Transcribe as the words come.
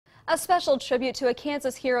A special tribute to a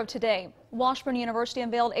Kansas hero today. Washburn University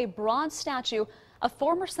unveiled a bronze statue of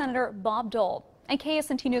former Senator Bob Dole. And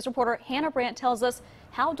KSNT News reporter Hannah Brandt tells us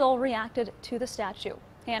how Dole reacted to the statue.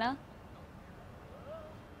 Hannah?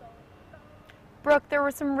 Brooke, there were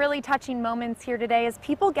some really touching moments here today as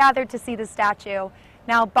people gathered to see the statue.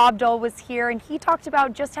 Now, Bob Dole was here and he talked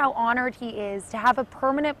about just how honored he is to have a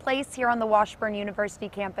permanent place here on the Washburn University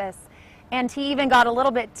campus. And he even got a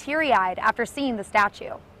little bit teary-eyed after seeing the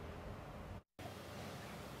statue.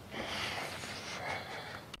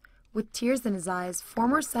 With tears in his eyes,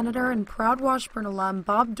 former Senator and proud Washburn alum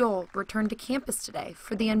Bob Dole returned to campus today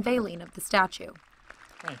for the unveiling of the statue.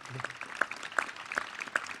 Thank you.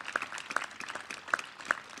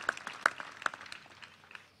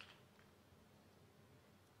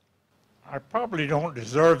 I probably don't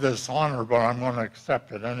deserve this honor, but I'm going to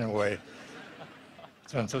accept it anyway,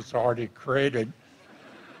 since it's already created.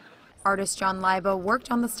 Artist John Libo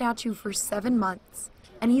worked on the statue for 7 months.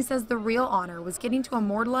 And he says the real honor was getting to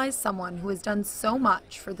immortalize someone who has done so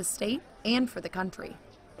much for the state and for the country.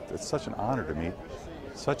 It's such an honor to meet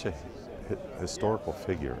such a historical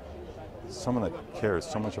figure, someone that cares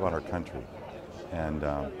so much about our country. And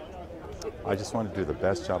I just want to do the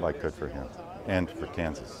best job I could for him and for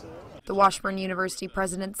Kansas. The Washburn University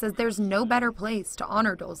president says there's no better place to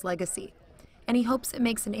honor Dole's legacy. And he hopes it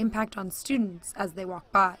makes an impact on students as they walk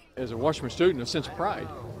by. As a Washburn student, a sense of pride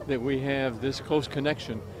that we have this close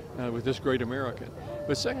connection with this great American.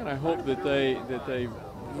 But second, I hope that they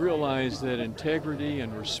realize that integrity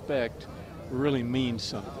and respect really means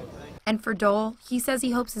something. And for Dole, he says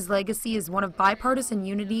he hopes his legacy is one of bipartisan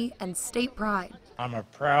unity and state pride. I'm a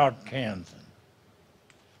proud Kansan.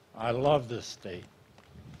 I love this state.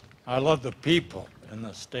 I love the people in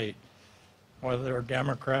the state. Whether they're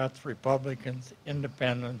Democrats, Republicans,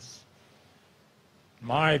 Independents.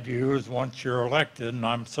 My view is once you're elected, and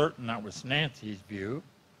I'm certain that was Nancy's view,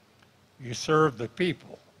 you serve the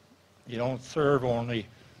people. You don't serve only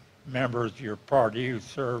members of your party, you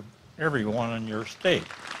serve everyone in your state.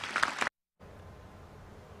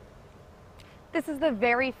 This is the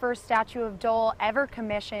very first statue of Dole ever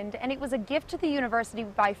commissioned, and it was a gift to the university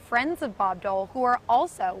by friends of Bob Dole who are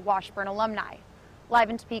also Washburn alumni. Live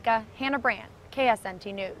in Topeka, Hannah Brandt,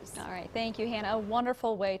 KSNT News. All right, thank you, Hannah. A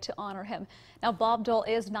wonderful way to honor him. Now, Bob Dole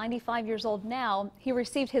is 95 years old now. He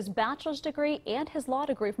received his bachelor's degree and his law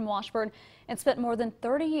degree from Washburn and spent more than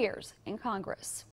 30 years in Congress.